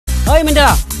ओइ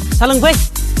मेन्देला सा लोंफै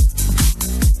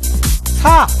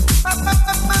सा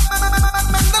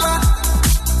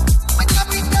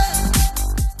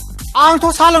आंथ'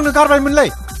 सा लोंनो गारबायमोनलै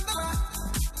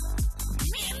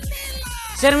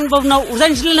चेयारमेन बाबुनाव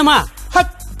उरजानोसैलै नामा होद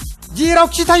जेराव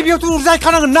खि थायो बेयावथ'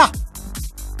 उरजायखानांगोन ना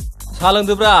सा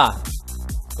लोंदोब्रा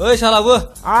ओइ सालाबो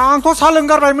आंथ' सा लोंनो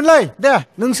गारबायमोनलै दे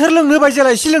नोंसोर लोंनो होबाय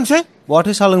जेला एसे लोंसै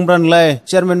बहाथो सा लोंब्रा नोंलाय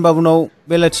चेयारमेन बाबुनाव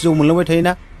बेलाथि जौ मोनलोंबाय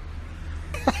थायोना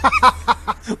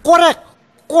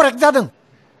करेक्ट जादों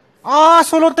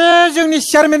आसलते जोंनि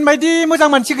चेयारमेन बायदि मोजां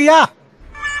मानसि गैया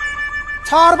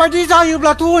सार बायदि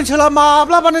जायोब्लाथ' ओनसोला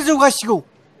माब्लाबानो जौगासिगौ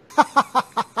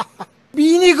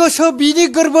बिनि गोसो बिनि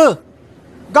गोरबो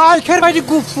गाइखेर बायदि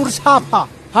गुफुर साफा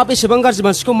हाब एसेबां गाज्रि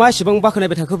मानसिखौ मा एसेबां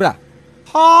बाखनायबाय थाखोब्रा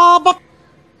हाबाब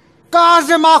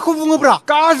गाज्रिया माखौ बुङोब्रा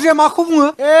गाज्रिया माखौ बुङो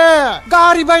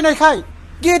गारि बायनायखाय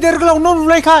गेदेर गोलाव न'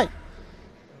 लुनायखाय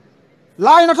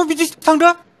लाइनाथ' बिदि थांदो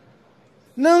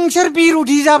नोंसोर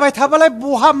बिर'धि जाबाय थाबालाय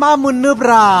बहा मा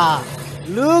मोननोब्रा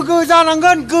लोगो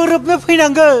जानांगोन गोरोबनो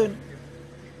फैनांगोन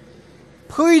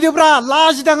फैदोब्रा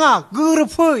लाजिदाङा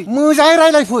गोरोबफै मोजाङै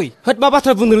रायलायफै होद मा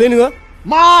बाथ्रा बुंदोंलै नोङो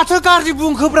माथो गाज्रि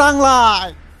बुंखोब्रा आंलाय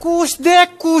कुस दे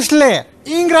कुसले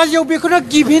इंराजियाव बेखौनो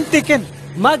गिभ एन्ड टेकेन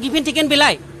मा गिभ एन्ड टेकेन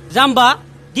बेलाय जाम्बा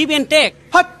गिभ एन्ड टेक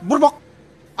होद बुरबक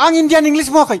आं इन्डियान इंलिस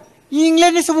बुङाखै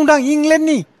इंलेन्डनिसो बुंदां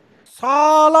इंलेन्डनि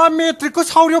साला मेट्रिकखौ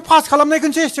सावरियाव पास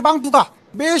खालामनायखौसो एसेबां दुगा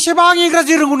बेसेबां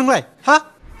इंराजि रोंगौ नोंलाय हा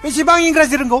बेसेबां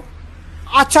इंराजि रोंगौ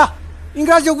आच्छा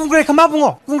इंराजियाव गुंग्रायखौ मा बुङो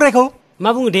गुंग्रायखौ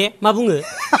मा बुङो दे मा बुङो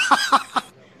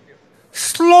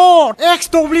स्लट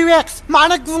XWX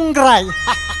माने गुंग्राय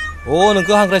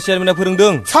नोंखौ हांग्रा चेयारमेना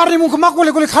फोरोंदों सारनि मुंखौ मा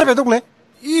गले गले खारबाय दंलै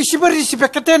इसेबो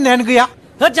रिसपेक्ट होननायानो गैया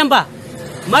होद जाम्बा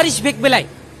मा रिसपेक्ट बेलाय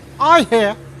आइ हे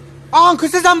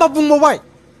आंखौसो जाम्बा बुंबावबाय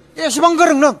एसेबां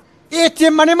गोरों नों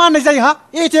एटिएम माने मा होननाय जायो हा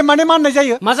एटिएम माने मा होननाय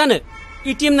जायो मा जानो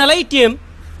एटिएम नालाय एटिएम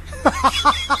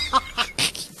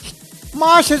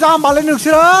मासो जाम्बालै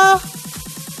नोंसोरो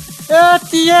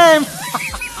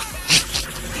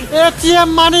एटिएम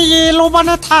माने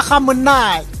येल'बानो थाखा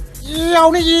मोननाय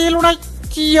एयावनो येल'नाय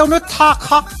टियावनो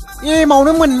थाखा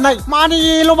एमावनो मोननाय माने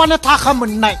येल'बानो थाखा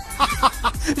मोननाय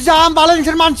जाम्बालै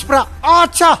नोंसोर मानसिफ्रा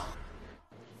आच्छा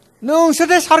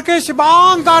नोंसोर सारखौ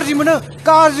एसेबां गाज्रि मोनो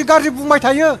गाज्रि बुंबाय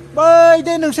थायो बै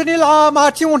दे नोंसोरनि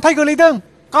लामाथिं अन्थाइ गोलैदों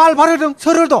कालभार होदों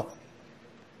सोर होदों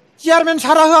चेयारमेन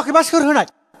सारा होआखैबा सोर होनाय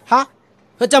हा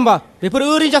होद जाम्बा बेफोर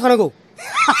ओरैनो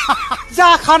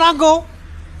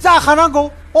जाखानांगौ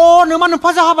नों मा नोंफा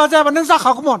जाहाबा जायाबा नों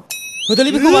जाखागौमोन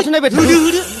होदोलै बेखौ माथो नायबाय थादों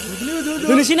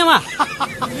होनोसै नामा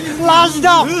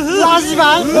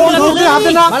लाजिबाय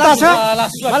हाबदोंना दासो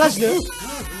मा लाजिनो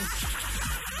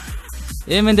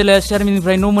मेन्देलाया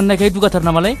चेयारमेननिफ्राय न' मोननायखाय दुगाथार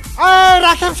नामालाय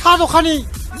राखेब साहा दखानि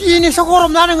दिनैसो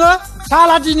गरम ना नोङो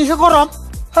साला दिनैसो गरम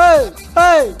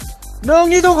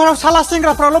नोंनि दखानाव साला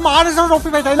सेंग्राफ्राल' मानो ज'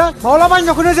 फैबाय थायोलै माब्लाबा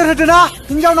हिनजावखौ नोजोर होदो ना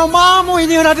हिनजावनाव मा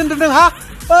महिनी होना दोनदों नोंहा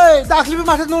दाख्लिबो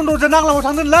माथो नन्द'जों नांलामाव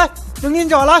थांदोंलै नोंनि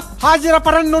हिनजावालाय हाजिरा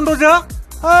पारानि नन्द'जों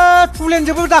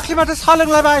फुलेनजोंबो दाख्लि माथो साहा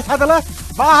लोंलायबाय थादोलै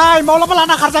बाहाय माब्लाबा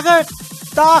लाना खारजागोन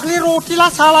दाख्लि रटिला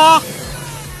साला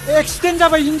एक्सिडेन्ट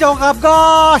जाबाय हिनजाव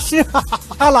गाबगासिनो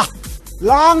साला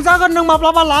लांजागोन नों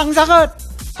माब्लाबा लांजागोन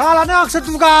सालानो आंसो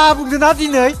दुगा बुंदों ना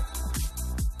दिनै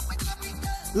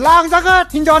लांजागोन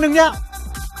हिनजावा नोंनिया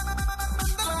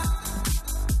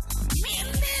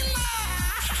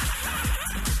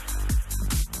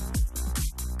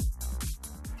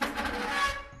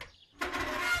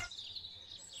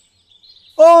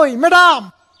ओइ मेडाम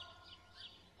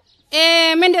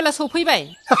मेन्देला सौफैबाय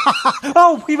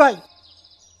औ फैबाय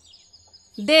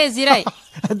दे जिराय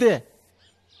दे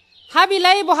हा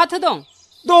बिलाय बहाथो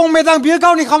दं मेडाम बियो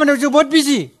गावनि खामानियाव जोबोद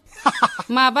बिजि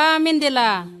माबा मेन्देला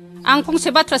आं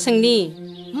फंसे बाथ्रा सोंनि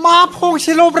मा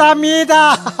फंसेल'ब्रा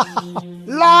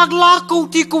मेडाम लाख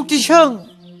कौटि सों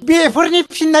बेफोरनि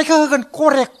फिननायखौ होगोन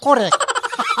करेक्ट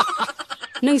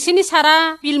नोंसिनि सारा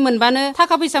बिल मोनबानो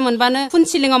थाखा फैसा मोनबानो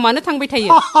फुनसिलिङाव मानो थांबाय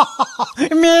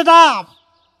थायो मेडाम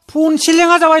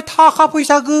फुनसिलिङा जाबाय थाखा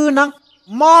फैसा गोनां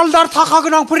मालदार थाखा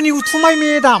गोनांफोरनि उथुमाय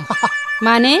मेडाम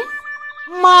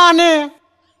माने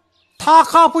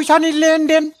थाखा फैसानि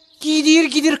लेनदेन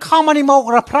गिदिर खामानि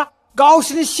मावग्राफ्रा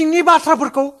गावसोरनि सिंनि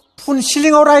बाथ्राफोरखौ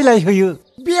फुनसिलिङाव रायलायहोयो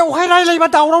बेवहाय रायलायबा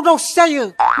दावराव दावसि जायो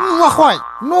नुवाखै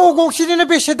न' गंसेनिनो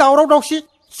बेसे दावराव दावसि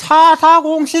साथा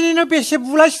गंसेनिनो बेसे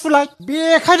बुलाय सुलाय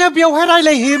बेखायनो बेवहाय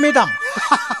रायलायहोयो मेडाम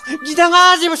गिनाङा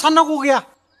जेबो साननांगौ गैया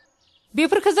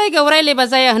बेफोरखौ जायगायाव रायलायबा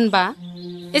जाया होनबा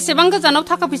एसेबां गोजानाव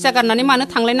थाखा फैसा गारनानै मानो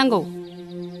थांलायनांगौ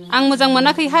आं मोजां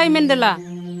मोनाखैहाय मेन्देला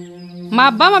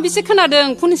माबा माबिसो खोनादों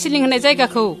फुनसिलिं होनाय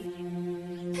जायगाखौ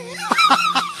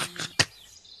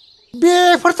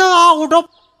बेफोरथ' आउट अफ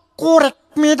करेक्ट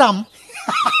मेडाम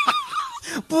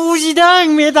बुजिदों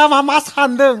मेडामा मा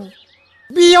सानदों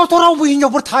बेयावथ' रावबो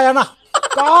हिनजावफोर थायाना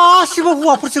गासिबो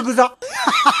हौवाफोरसो गोजा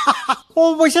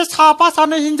अबयसे साफा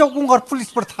सानै हिनजाव गंगार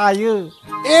पुलिसफोर थायो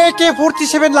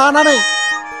AK-47 लानानै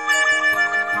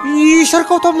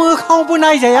इसोरखौथ' मोखाङावबो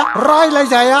नायजाया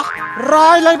रायलायजाया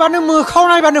रायलायबानो मोखाङाव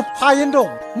नायबानो फाइन दं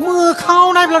मोखाङाव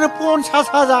नायब्लानो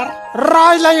 50,000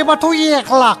 रायलायोबाथ'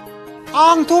 1 लाख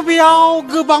आंथ' बेयाव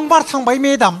गोबां बार थांबाय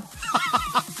मेडाम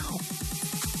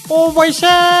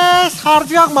अबयसे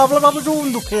सारजों आं माब्लाबाबो ज'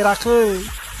 उन्दुफेराखै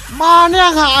माने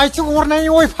आंहा आथिं हरनायनि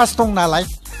अयभास दं नालाय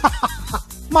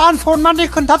मान सनमाननि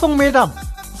खोथा दं मेडाम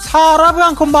साराबो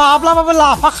आंखौ माब्लाबाबो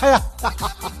लाफाखाया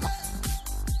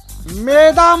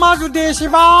मेडामा जुदि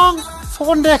एसेबां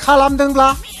सन्देह खालामदोंब्ला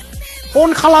फन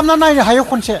खालामना नायनो हायो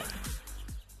खनसे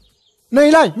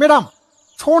नैलाय मेडाम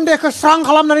सन्देहखौ स्रां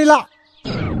खालामनानै ला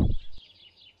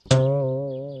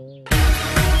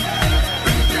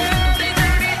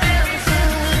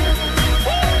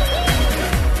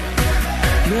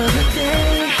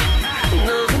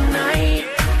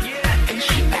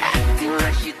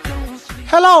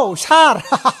हेलौ सार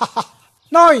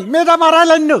नै मेडामा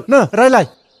रायलायनो नो रायलाय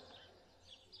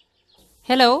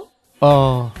हेलौ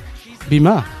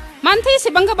बिमा मानोथो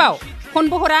एसेबां गोबाव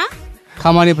फनबो हरा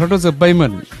खामानिफ्राथ'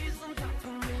 जोब्बायमोन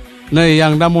नै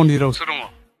आं दा मन्दिरावसो दङ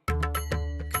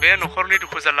बे न'खरनि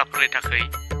दुखु जारलाफोरनि थाखाय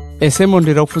एसे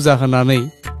मन्दिराव फुजा होनानै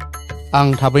आं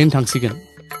थाबैनो थांसिगोन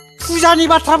फुजानि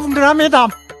बाथ्रा बुंदोंना मेडाम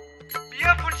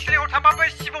बियो फुनसिलियाव थांबाबो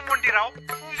शिब मन्दिराव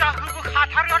फुजा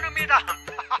होबोखाथारोआनो मेडाम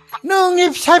नोंनि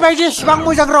फिसाय बायदि एसेबां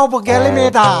मोजां रावबो गैयालै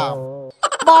मेडाम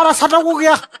बारा साननांगौ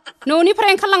गैया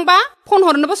न'निफ्राय ओंखारलांबा फन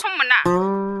हरनोबो सम मोना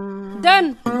दोन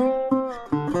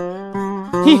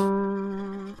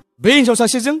बे हिनजाव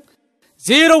सासेजों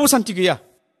जेरावबो सान्थि गैया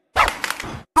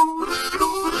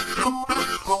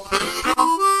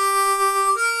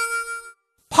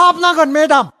फाब नांगोन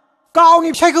मेडाम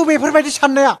गावनि फिसायखौ बेफोरबायदि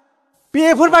साननाया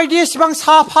बेफोरबायदि एसेबां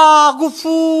साफा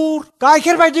गुफुर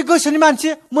गाइखेर बायदि गोसोनि मानसि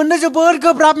मोननो जोबोर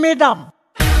गोब्राब मेडाम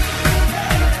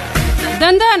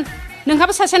दोन दोन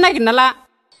नोंहाबो सासे नागिरना ला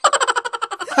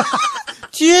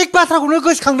थिग बाथ्राखौनो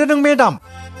गोसोखांदों नों मेडाम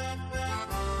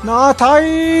नाथाय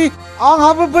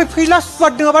आंहाबो बै फैला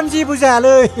सुवाद नङाबानो जेबो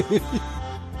जायालै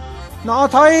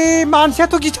नाथाय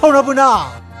मानसियाथ' गिथावनाबो ना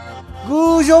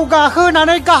गोजौआव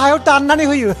गाखोनानै गाहायाव दाननानै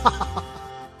होयो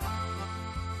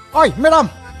ओइ मेडाम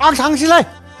आं थांसैलाय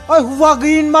ओइ हौवा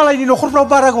गैयिन मालायनि न'खरफ्राव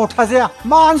बारा गोबाव थाजाया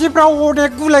मानसिफ्रा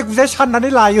अनेक गुलाय गुजाय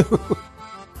साननानै लायो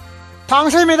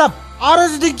थांसै मेडाम आरो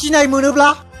जुदि गिनाय मोनोब्ला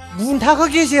बुन्थाखौ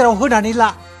गेजेराव होनानै ला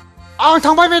आं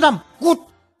थांबाय मेडाम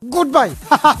गुड बाय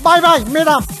बाय बाय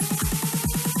मेडाम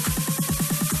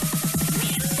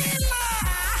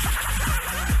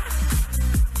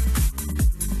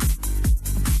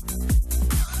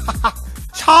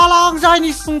सालां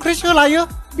जायनि संख्रि सोलायो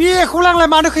बेखौलाय आंलाय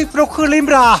मानो खैफोदाव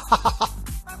खोलैब्रा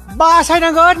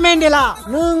बासायनांगोन मेन्डेला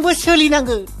नोंबो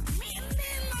सोलिनांगोन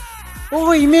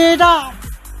ओइ मेडाम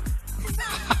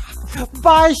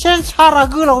बायसेन्स सारा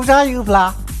गोलाव जायोब्ला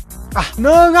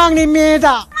नों आंनि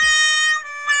मेडाम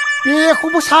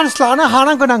बेखौबो चान्स लानो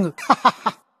हानांगोन आङो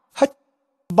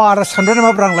बारा सानदों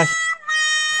नामा आंलाय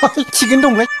थिगैनो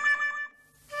दंलै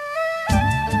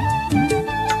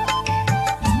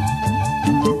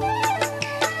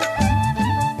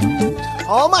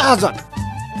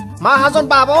Mahajon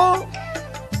babo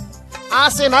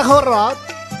ase na khorot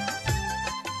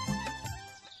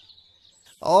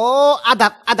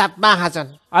adat mahajon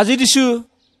আজি দিছো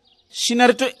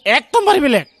সিনারিটো একদম বাড়ি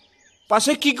বেলেগ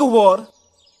পাশে কি খবর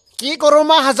কি করো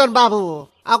মাহাজন বাবু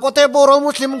আগতে বড়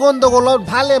মুসলিম গন্ডগোলত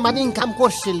ভালে মানে ইনকাম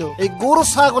করছিল এই গরু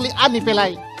ছাগলী আনি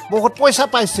পেলাই বহুত পয়সা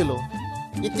পাইছিল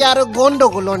এতিয়া আর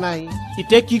গন্ডগোল নাই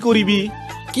ইতে কি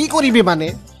করিবি মানে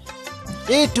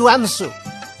এইটো আনছো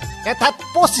এটা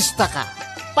 25 টাকা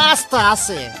 5টা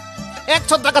আছে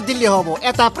 100 টাকা দিলে হব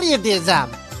এটা ফ্রি দিয়ে যাম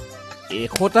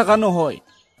 100 টাকা নহয়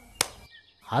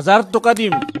 1000 টাকা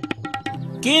দিম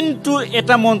কিন্তু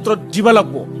এটা মন্ত্র দিবা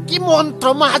লাগব কি মন্ত্র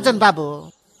মহাজন বাবু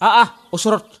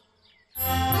ওচৰত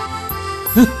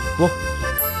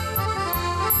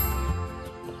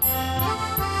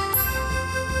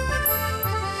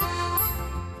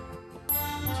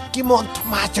কি মন্ত্র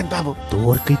মহাজন বাবু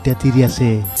তোর কেইটা তিরি আছে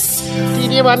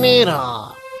তিরি মানে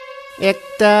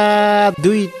একটা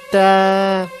দুইটা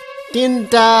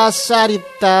তিনটা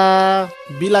চাৰিটা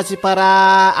বিলাচী পাৰা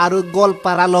আৰু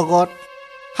গোৱালপাৰা লগত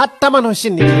 7টা মান হৈছে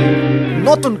নেকি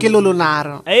নতুনকে ললো না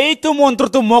আৰু এইটো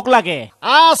মন্ত্রটো মোক লাগে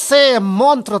আছে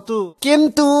মন্ত্রটো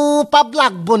কিন্তু পাপ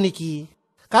লাগব নেকি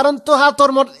কাৰণ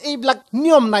তোহাতৰ মত এইবিলাক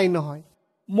নিয়ম নাই নহয়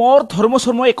মোৰ ধৰ্ম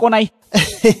একো নাই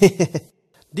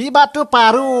দিবাটো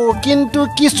পাৰো কিন্তু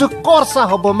কিছু খৰচা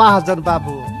হ'ব মহাজন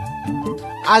বাবু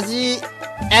আজি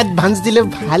এডভান্স দিলে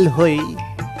ভাল হয়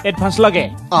এডভান্স লাগে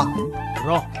ৰ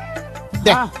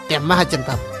দে মহাজন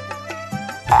বাবু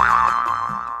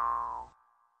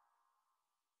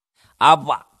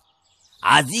আব্বা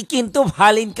আজি কিন্তু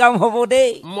ভাল ইনকাম হ'ব দেই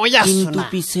মই আছো কিন্তু না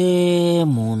পিছে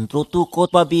মন্ত্ৰটো ক'ত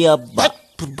পাবি আব্বা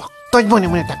তই মনে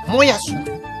মনে থাক মই আছো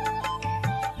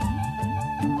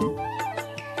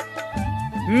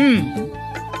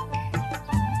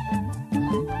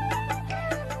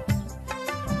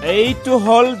এইটো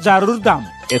হল জাৰুৰ দাম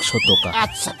 100 টকা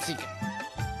আচ্ছা ঠিক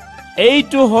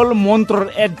এইটো হল মন্ত্ৰৰ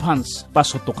এডভান্স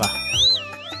 500 টকা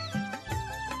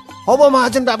হ'ব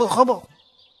মহাজন বাবু হ'ব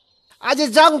আজি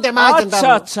যাওঁ দে মহাজন আচ্ছা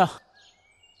বাবু আচ্ছা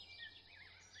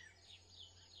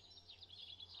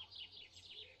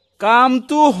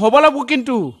কামটো হ'ব লাগিব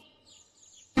কিন্তু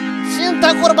চিন্তা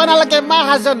কৰিব নালাগে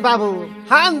মহাজন বাবু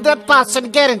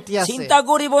 100% গ্যাৰান্টি আছে চিন্তা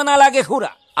কৰিব নালাগে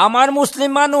খুৰা আমাৰ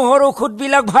মুছলিম মানুহৰ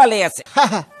ঔষধবিলাক ভালে আছে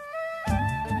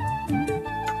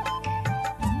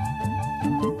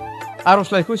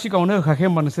आर'जलाइखौ सिगाङावनो होखाखै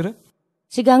होमबा नोंसोरो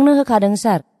सिगांनो होखादों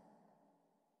सार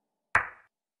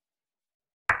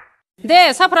दे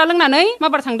साफ्रा लोंनानै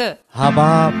माबार थांदो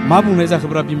हाबाब मा बुंनाय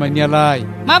जाखोब्रा बिमानियालाय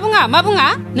मा बुङा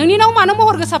नोंनिनाव मानो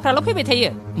महर गोसाफ्राल' फैबाय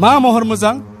थायो मा महर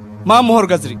मोजां मा महर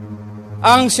गाज्रि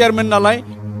आं चेयारमेन नालाय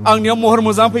आंनियाव महर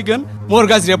मोजां फैगोन महर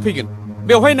गाज्रिया फैगोन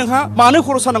बेवहाय नोंहा मानो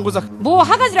खर' सानांगौ जाखो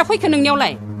बहा गाज्रिया फैखो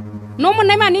नोंनियावलाय न'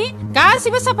 मोननाय मानि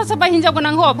गासिबो साफा साफा हिनजाव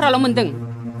गोनां हौवाफ्राल' मोनदों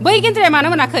बै गेन्द्राया मानो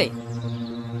मोनाखै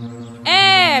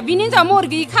बिनि हिनजाव महर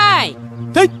गैयिखाय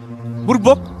थै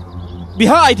बुरबक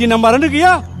बिहा आइडि नाम्बारानो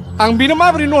गैया आं बिनो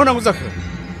माबोरै न' होनांगौ जाखो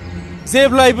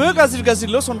जेब्लायबो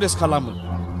गाज्रिल' सन्देस खालामो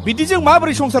बिदिजों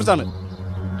माबोरै संसार जानो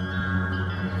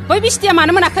बै बिस्थिया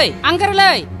मानो मोनाखै आं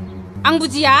गोरलै आं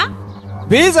बुजिया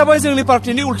बे जाबाय जोंनि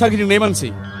पार्टिनि उल्था गिदिंनाय मानसि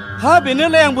हा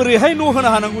बेनोलाय आं बोरैहाय न' होनो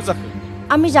हानांगौ जाखो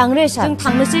आम्ही जांग्रे सार जों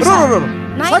थांनोसै सार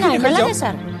नाय नालागे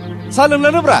सार सा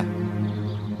लोंलानोब्रा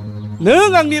नों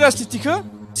आंनि राजनितिखौ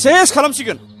सेस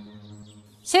खालामसिगोन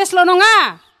सेसल' नङा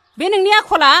बे नोंनि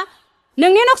आखला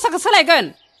नोंनि नक्साखौ सोलायगोन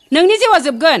नोंनि जिउआ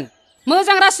जोबगोन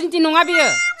मोजां राजनिति नङा बेयो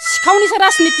सिखावनिसो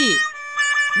राजनिति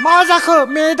मा जाखो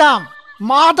मेडाम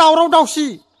मा दावराव दावसि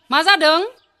मा जादों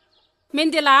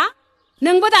मेन्डेला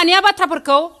नोंबो दानिया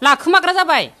बाथ्राफोरखौ लाखोमाग्रा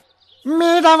जाबाय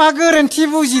मेडामा गोरोन्थि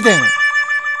बुजिदों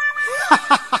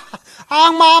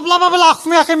आं माब्लाबाबो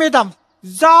लाखुमायाखै मेडाम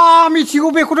जा मिथिगौ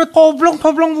बेखौनो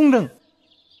थब्लं बुंदों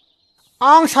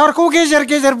आं सारखौ गेजेर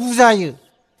गेजेर बुजायो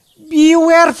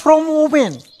बिवेर फ्रम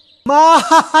वमेन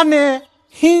माने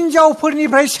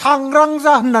हिनजावफोरनिफ्राय सांग्रां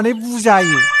जा होननानै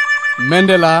बुजायो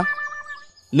मेन्डेला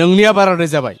नोंनिया बाराद्राय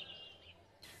जाबाय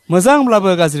मोजांब्लाबो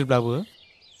गाज्रिब्लाबो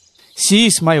शी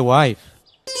इज माय वाइफ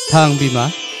थां बिमा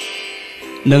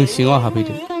नों सिङाव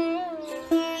हाबहैदो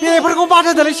बेफोरखौ बाद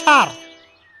होदोलै सार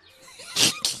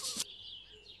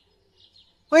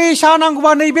फैसा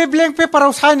नांगौबा नैबे ब्लेंक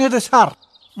पेपाराव साइन होदो सार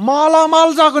माला माल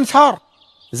जागोन सार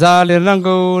जा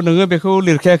लिरनांगौ नोङो बेखौ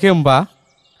लिरखायाखै होमबा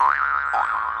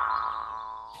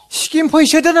स्किम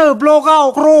फैसोदोनो ब्लगाव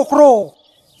ख्र'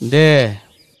 दे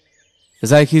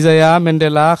जायखिजाया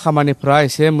मेन्डेला खामानिफ्रा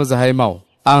एसे मोजाङै माव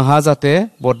आंहा जाहाथे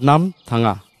बदनाम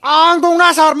थाङा आं दंना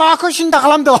सार माखौ सिन्था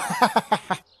खालामदो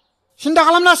सिन्था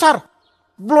खालामना सार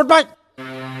ब्लड बाय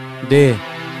दे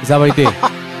जाबाय दे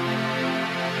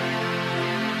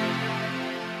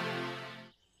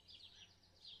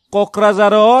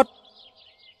क'क्राझारत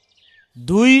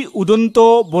 2 उदन्त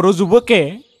बर' যুৱকে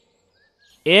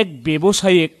এক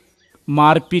ব্যৱসায়িক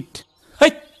মাৰপিট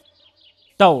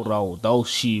दावराव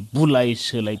दावसि बुलाय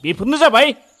सोलाय बेफोरनो जाबाय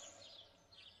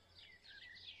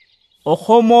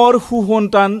অসমৰ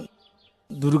সুসন্তান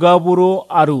দুৰ্গা बर'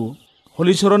 আৰু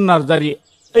হলিচৰণ নাৰ্জাৰী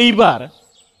এইবাৰ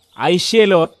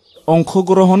ICLত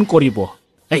অংশগ্ৰহণ কৰিব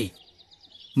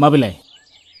মাবিলাই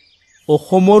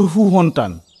অসমৰ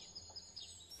সুসন্তান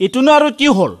এটুনো আৰু কি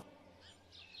হল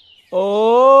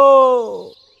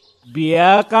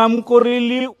বিয়া কাম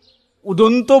কৰিলি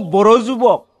উদন্ত বৰ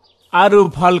যুৱক আৰু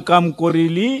ভাল কাম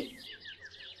কৰিলি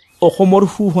অসমৰ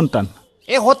সুসন্তান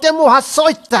এ হতে মহা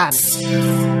শয়তান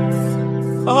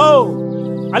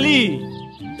আলি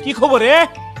কি খবৰ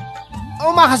ও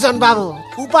মহাজন বাবু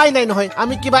উপায় নাই নহয়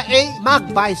আমি কিবা এই মাক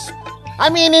বাইছ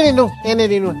আমি এনে নিনো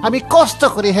আমি কষ্ট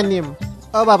কৰি হেনিম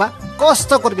বাবা কষ্ট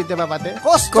করবি দে বাবা দে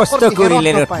কষ্ট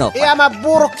করিলে রত্ন এ আমার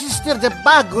বড় খ্রিস্টের যে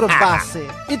বাগুরম্বা আছে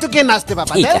ইতো কে নাচতে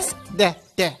বাবা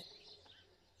দে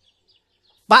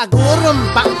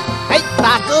বাগুরম্বা এই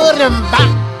বাগুরম্বা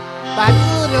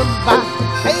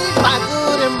এই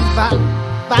বাগুরম্বা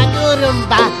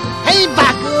এই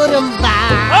বাগুরম্বা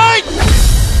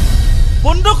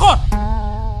বন্ধ কর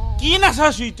কি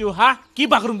নাচাইছো এইটো হা কি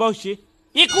বাগৰুম্বা হৈছে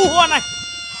একো হোৱা নাই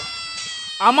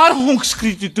আমাৰ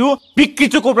সংস্কৃতিটো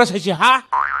বিকৃত কৰা চাইছে হা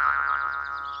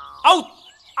আউট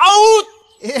আউট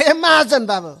এ মাহাজন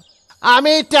বাবু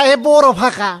আমি এতিয়া এই বড়ো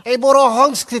ভাষা এই বড়ো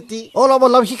সংস্কৃতি অলপ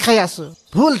অলপ শিকাই আছো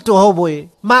ভুলটো হবই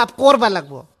মাফ কৰবা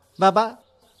লাগব বাবা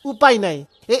উপায় নাই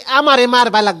এই আমাৰে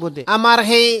মাৰবা লাগব দে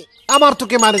আমাৰ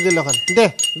তোকে মাৰি দিল দে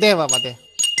দে বাবা দে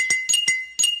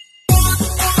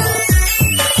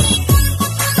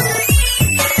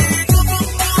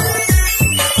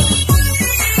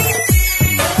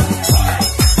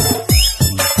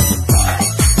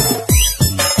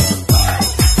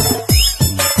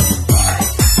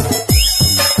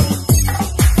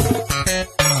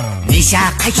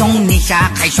নিশা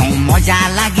খাইছং মজা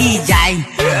লাগি যায়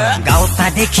গাওতা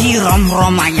দেখি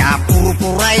রমরমায়া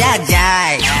পুরপুরায়া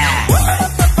যায়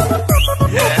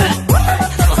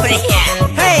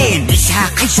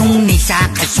নিশা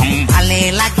খাইছং ভালে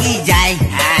লাগি যায়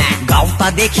গাওতা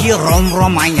দেখি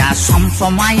রমরমায়া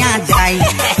সমসমায়া যায়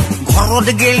ঘরত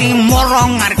গেলি মরং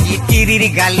আর কি তিরির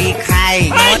গালি খাই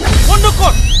বন্ধ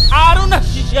কর আরো না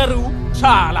শিশারু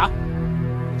শালা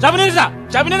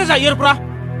যাবি না যা এর পরা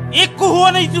একো হোৱা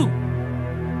নাই তো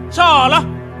শালা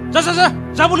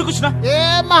যা বুলি কৈছ না এ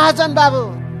মহাজন বাবু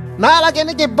নালাগে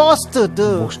নেকি বস্তুটো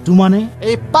মানে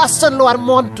এই পাঁচজন লোৱাৰ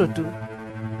মন্ত্ৰটো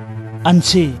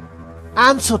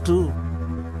আনছটো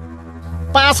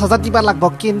 5,000 দিবা লাগব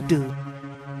কিন্তু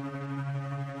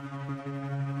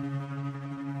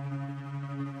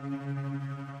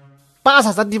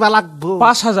 5,000 দিবা লাগব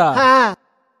 5,000 হা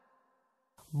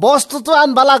বস্তুটো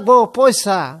আনবা লাগব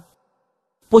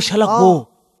পইচা লাগব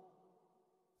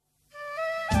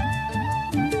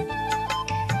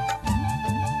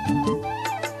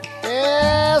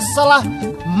সালা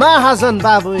মহাজন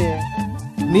বাবুয়ে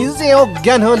নিজে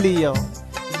অজ্ঞান হলিও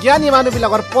জ্ঞানী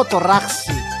মানুহবিলাকৰ পত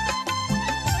ৰাখছি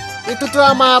এইটোতো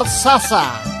আমাৰ চাচা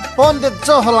পণ্ডিত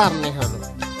জৱাহৰলাল নেহৰু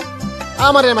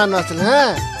আমাৰে মানুহ আছিল হা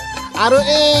আৰু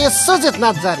এই সুজিত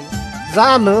নাৰ্জাৰী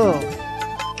জানো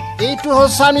এইটো হ'ল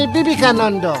স্বামী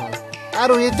বিবেকানন্দ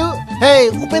আৰু এইটো সেই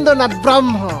উপেন্দ্ৰনাথ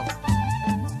ব্ৰহ্ম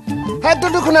সেইটো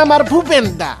দেখোন আমাৰ ভূপেন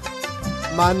দা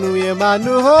মানুহে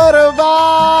মানুহৰ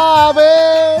বাবে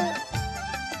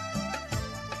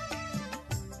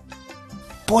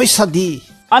পইচা দি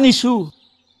আনিছো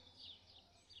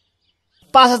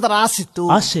 5,000 আছেতো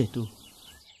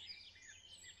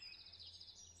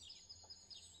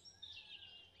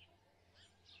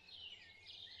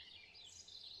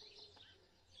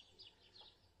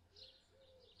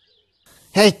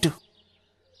সেইটো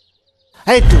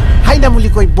হাইনামুলি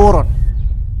কয় বৰত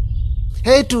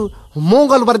সেইটো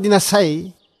মংগলবাৰ দিনা চাই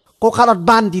কঁকালত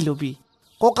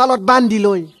বান্ধি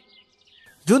লৈ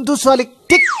যোনটো ছোৱালীক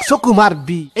ঠিক চকু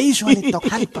মাৰবি এই ছোৱালীক তক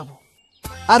ভাল পাব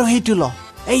আৰু সেইটো ল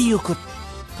এই ঔষধ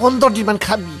 15 দিনমান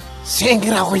খাবি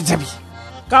চেংৰা হৈ যাবি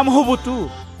কাম হ'বতো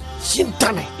চিন্তা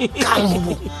নাই কাম হ'ব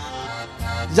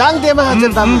যাং দে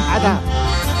মহাজন বাবু আদা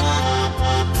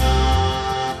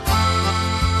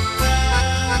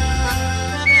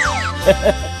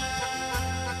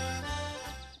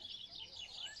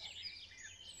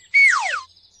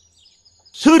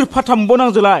सोर फाथाम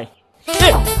बनांजोलाय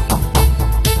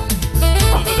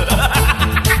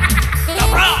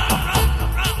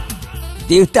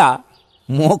দেউতা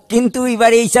মোক কিন্তু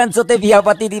এবাৰ এই চান্সতে বিয়া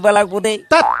পাতি দিবা লাগব দে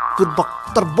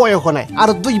তোর বয়স নাই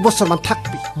আৰু 2 বছৰ মান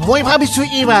থাকবি মই ভাবিছো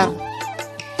এবাৰ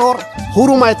তোর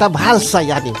সৰুমা এটা ভাল চাই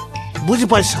আনিম বুজি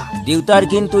পাইছা দেউতাৰ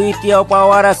কিন্তু এতিয়াও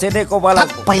পাৱাৰ আছে দে কবা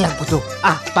লাগব পাই লাগব তো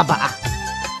বাবা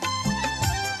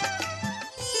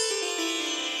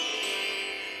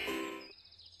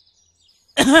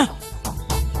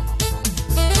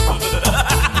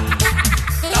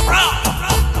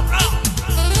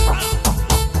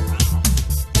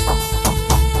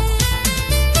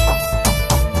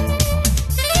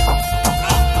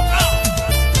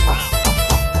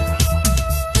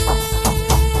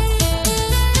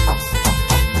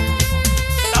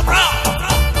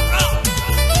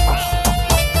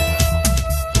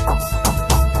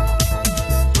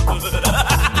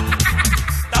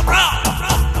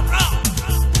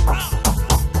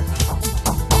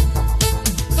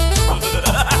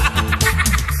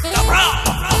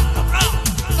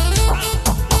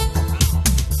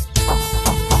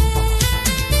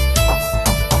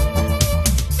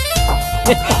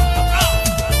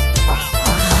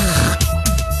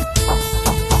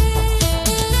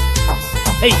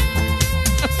Hey.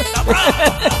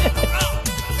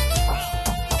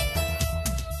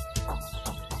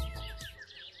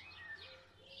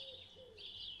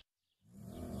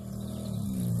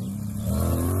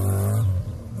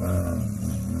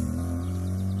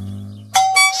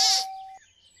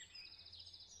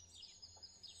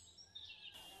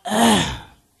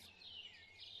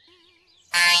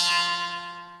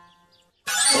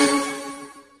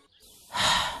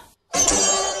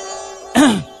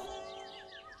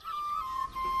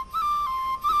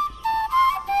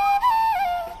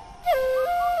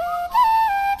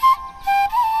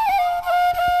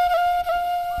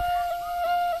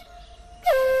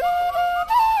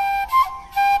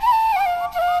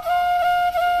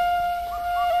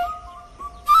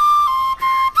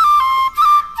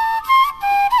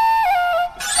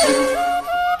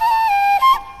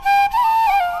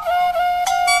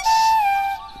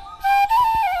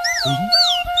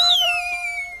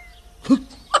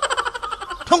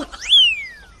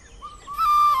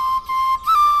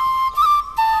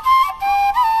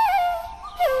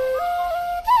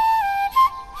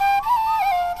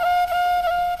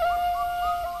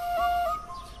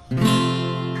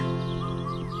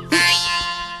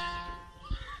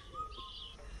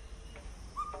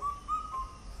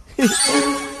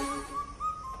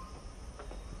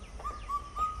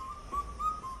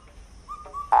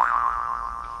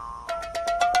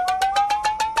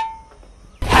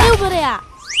 Ayo berea.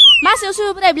 Mas eu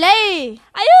suruh berea belai.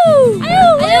 Ayo. Ayo.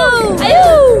 Ayo. Ayo.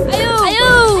 Ayo.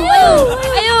 Ayo.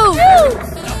 Ayo.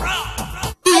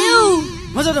 Ayo.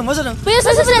 मा जादों Beyo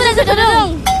saya berea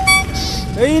जादों.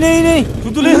 नै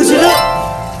दुदुलै होसोदो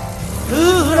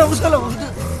होनांगौ सालाव होदो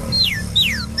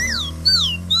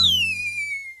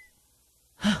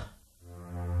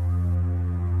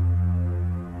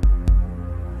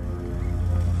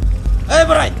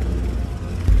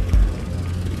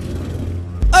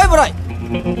बोराय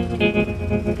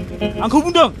आंखौ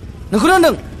बुंदों नोंखौनो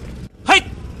होनदों है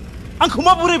आंखौ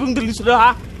मा बोराय बुंदों नोंसोरो हा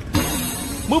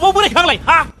मोबाव बोराय खांलाय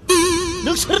हा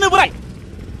नों सोरनो बोराय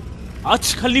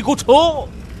आथिखालनि गथ'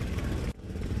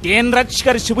 देनरा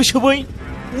सिखारि सोबै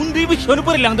उन्दै बैसोआवनो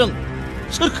बोरायलांदों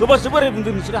सोरखौबासो बोराय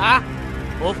बुंदों नोंसोरो हा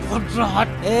अभद्रहाट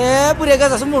ए बोराया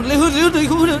गाजासो मरलै होदो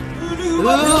इखौ होदो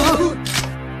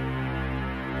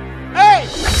ओइ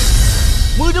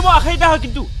मोदोमाव आखाइ दाहो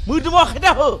खिन्थु मोदोमाव आखाइ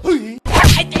दाहो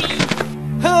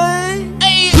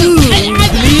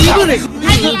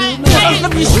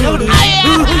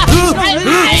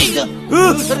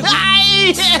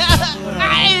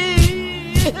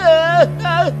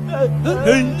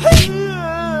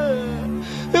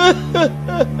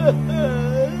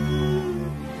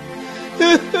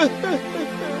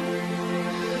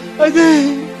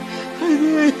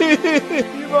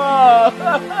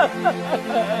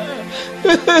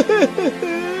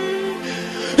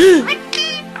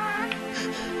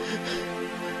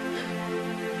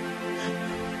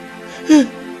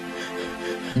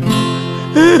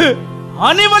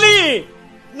Hainamuli,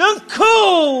 nengko.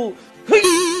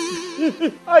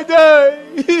 Adai,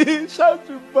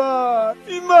 satu bar,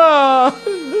 lima.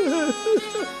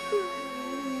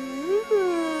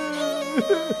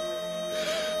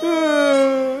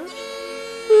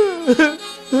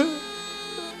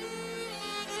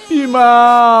 Lima.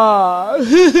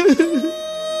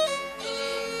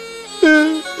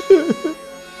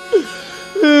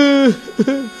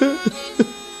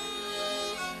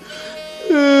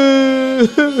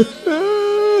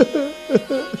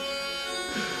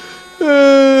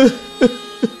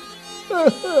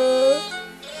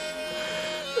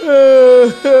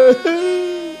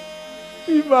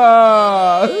 Ima,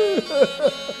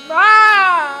 ma,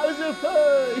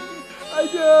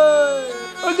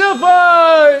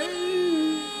 Ozafai,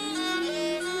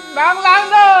 nang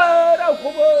dah, aku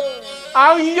ber,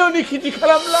 angin ni kita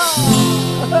kalamlah.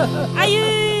 Ayo.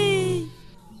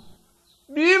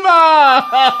 Bima.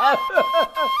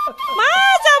 मा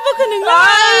जाबोखो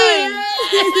नोंलाय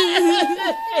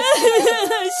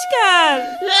सिखार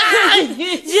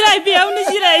जिराय बेयावनो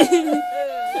जिराय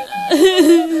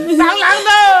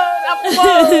नांलांदो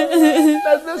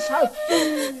नोंनो सासु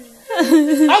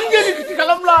आंनि खेथि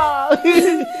खालामला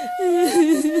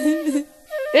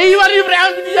এইবারनिफ्राय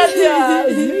आं बिदि जादिया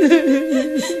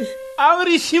आं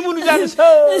रिसिमुनि जानोसो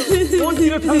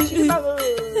मन्दिराव थांसिगोन आङो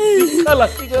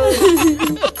खालासिगोन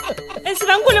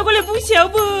एसेबां गले गले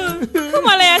बुंसेयावबो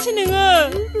खोमालायासै नोङो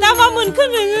दा मा मोनखो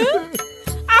नोङो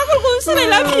आखलखौ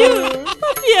सोलायला बियो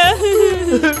पापिया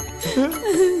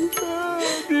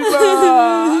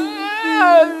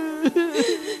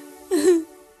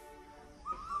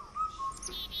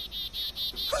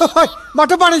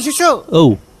माथो बानायसैसो औ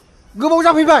गोबाव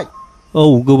जाफैबाय औ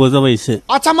गोबाव जाबाय एसे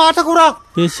आच्छा माथो खौरां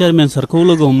बे चेयारमेन सारखौ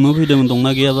लोगो हमनो फैदोंमोन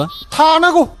दंना गैयाबा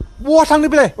थानांगौ बहा थांनो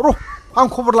बेलाय र' आं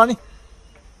खबर लानि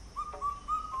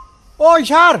ओइ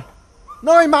सार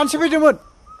नै मानसि फैदोंमोन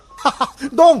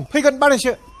दं फैगोन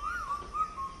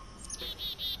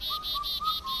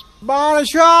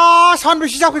बानायसोआ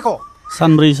सानबैसे जाफैखो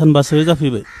सानब्रै सानबासो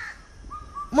जाफैबाय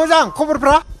मोजां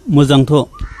खबरफ्रा मोजांथ'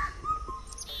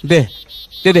 दे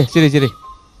जेरै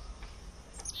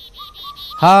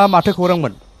हा माथो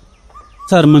खौरांमोन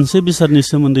सार मोनसे बिसारनि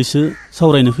सोमोन्दैसो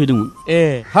सावरायनो फैदोंमोन ए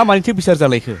हा मानिथो बिसार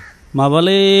जालायखो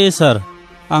माबालै सार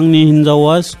आंनि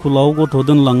हिनजावा स्कुलाव गथ'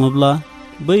 दोनलाङोब्ला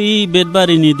बै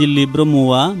बेदबारिनि दिल्ली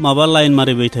ब्रह्मआ माबा लाइन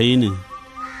मारिबाय थायोनो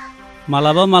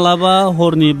मालाबा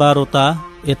हरनि 12टा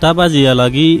 1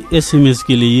 बाजियालागि SMS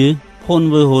गेलेयो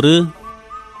फनबो हरो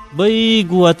बै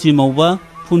गुवाहाटि मावबा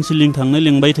फुनसिलिं थांनो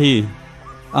लेंबाय थायो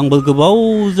आंबो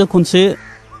गोबावजों खनसे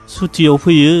सुटियाव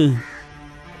फैयो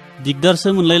दिगदारसो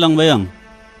मोनलायलांबाय आं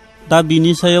दा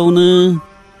बिनि सायावनो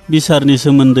बिसारनि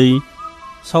सोमोन्दै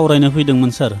सावरायनो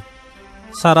फैदोंमोन सार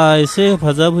सारा एसे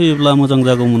हेफाजाब होयोब्ला मोजां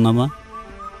जागौमोन नामा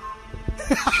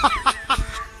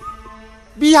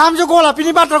बिहामजो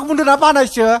गलापिनि बाथ्राखौ बुंदोंना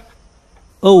बानायसो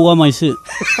औ आमायसो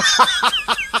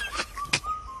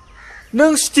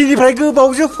नों सिटिनिफ्राय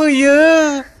गोबावजो फैयो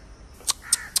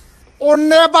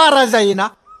अननाया बारा जायोना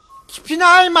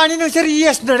खिफिनाय मानि नोंसोर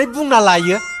येस होननानै बुंना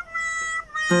लायो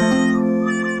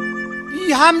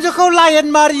बिहामजोखौ लाइन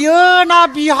मारियो ना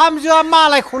बिहामजोआ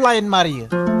मालायखौ लाइन मारियो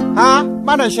हा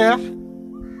मानायसो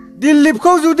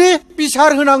दिल्लीपखौ जुदि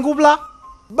बिसार होनांगौब्ला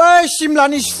बै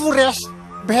सिमलानि सुरेश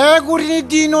भेगुरिनि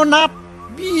दिन'नाथ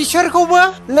बिसोरखौबो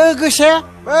लोगोसे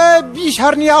बै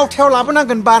बिसारनि आवथायाव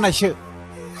लाबोनांगोन बानायसो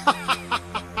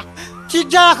थिग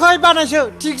जायाखै बानायसो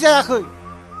थिग जायाखै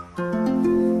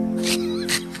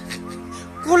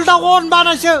कुलदावन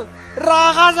बानायसो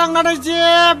रागा जांनानै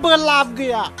जेबो लाब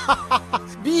गैया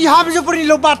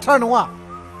बिहामजोफोरनिल' बाथ्रा नङा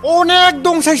अनेक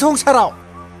दंसै संसाराव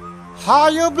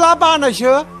हायोब्ला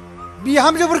बानायसो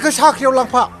बिहामजोफोरखौ साख्रियाव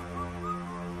लांफा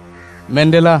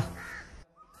मेन्डेला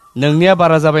नोंनिया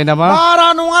बारा जाबाय नामा बारा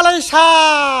नङालै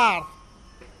सार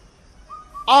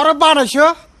आरो बानायसो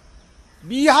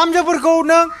बिहामजोफोरखौ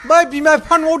नों बै बिमा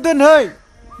बिफा न'आव दोनहै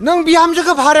नों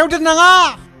बिहामजोखौ भारायाव दोननाङा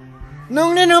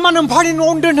नोंनि नोमा नोम्फानि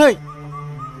न'आवनो दोनहै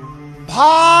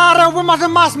भारायावबो माथो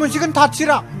मास मोनसेखौनो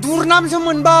थाथिरा दुरनामसो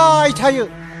मोनबाय थायो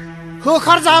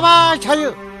होखारजाबाय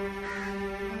थायो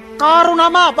कारना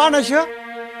मा बानायसो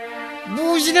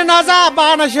बुजिनो नाजा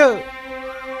बानायसो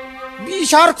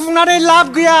बिसार खुंनानै लाब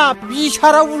गैया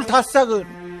बिसारा उल्थासो जागोन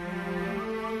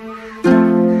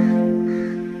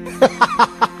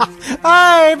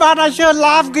ओइ बानायसो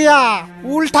लाब गैया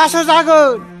उल्थासो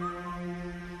जागोन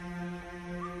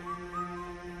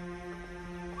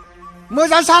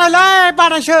मोजां सालायलै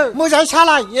बानायसो मोजाङै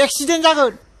सालाय एक्सिडेन्ट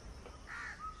जागोन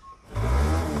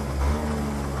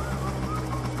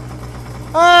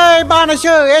ओइ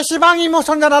बानायसो एसेबां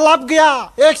इमसन जाना लाब गैया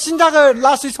एक्सिडेन्ट जागोन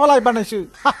लासै सालाय बानायसो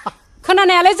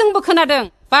खोनानायालाय जोंबो खोनादों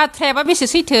बाथ्रायाबा बेसे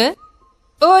सैथो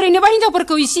ओरैनोबा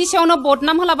हिनजावफोरखौ इसे इसेयावनो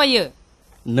बदनाम होलाबायो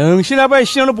नोंसिनाबा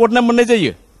एसेयावनो बदनाम मोननाय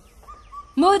जायो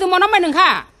मोदोमाव नांबाय नोंहा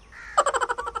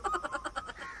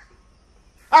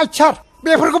आच्छा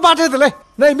बेफोरखौ बाद होदोलै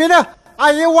नै बेनो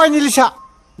IAY नि लिसा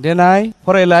देनाय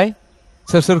फरायलाय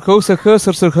सोर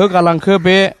सोरखौ गालांखो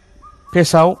बे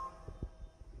पेजआव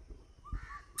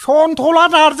सन्थला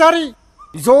नार्जारि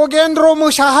जगेन्द्र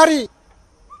मोसाहारि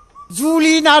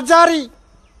जुलि नार्जारि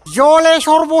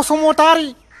जलेश्वर बसुमतारि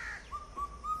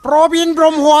प्रबिन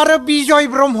ब्रह्म आरो बिजय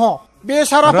ब्रह्म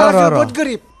बेसाराफोरा जोबोद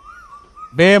गोरिब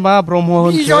बे मा ब्रह्म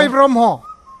बिजय ब्रह्म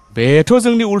बेथ'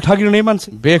 जोंनि उल्था गिरनाय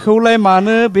मानसि बेखौलाय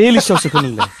मानो बे लिस्टआव सोखो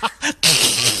नोंलाय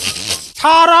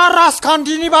सारा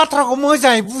राजखान्थिनि बाथ्राखौ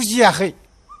मोजाङै बुजियाखै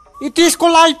इट इज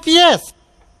कल्ड IPS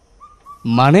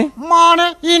माने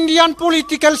इन्डियान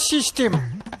पलिटिकेल सिस्टेम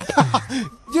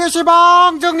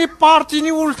जेसेबां जोंनि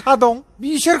पार्टिनि उल्था दं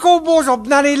बिसोरखौ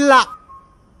बजबनानै ला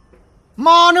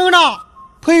मानोना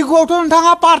फैगौआवथ'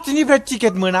 नोंथाङा पार्टिनिफ्राय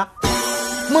टिकेट मोना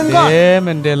मोनगोन दे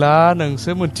मेन्डेला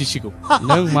नोंसो मोनथिसिगौ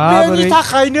नों माबोरै बेनि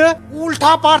थाखायनो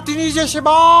उल्था पार्टिनि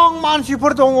जेसेबां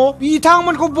मानसिफोर दङ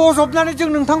बिथांमोनखौ बजबनानै जों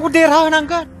नोंथांखौ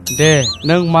देरहाहोनांगोन दे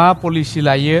नों मा पलिसि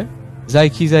लायो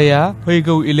जायखिजाया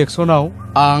फैगौ इलेक्सनाव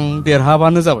आं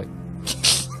देरहाबानो जाबाय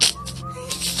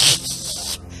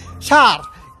सार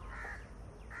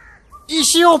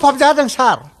इसे अभाब जादों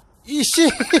सार इसे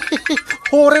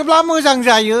हरोब्ला मोजां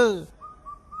जायो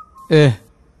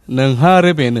नोंहा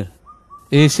आरो बेनो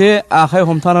एसे आखाइ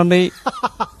हमथानानै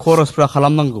खरसफ्रा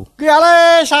खालामनांगौ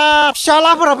गैयालै सार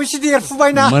फिसालाफोराबो एसे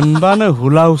देरफुबायना मोनबानो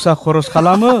हुला हुसा खरस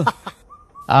खालामो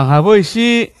आंहाबो एसे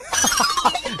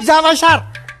जाबाय सार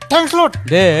थेंक्स लट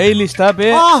दे ओइ लिस्टआ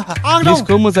बे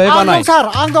लिस्टखौ मोजाङै बानाय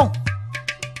सार आं दं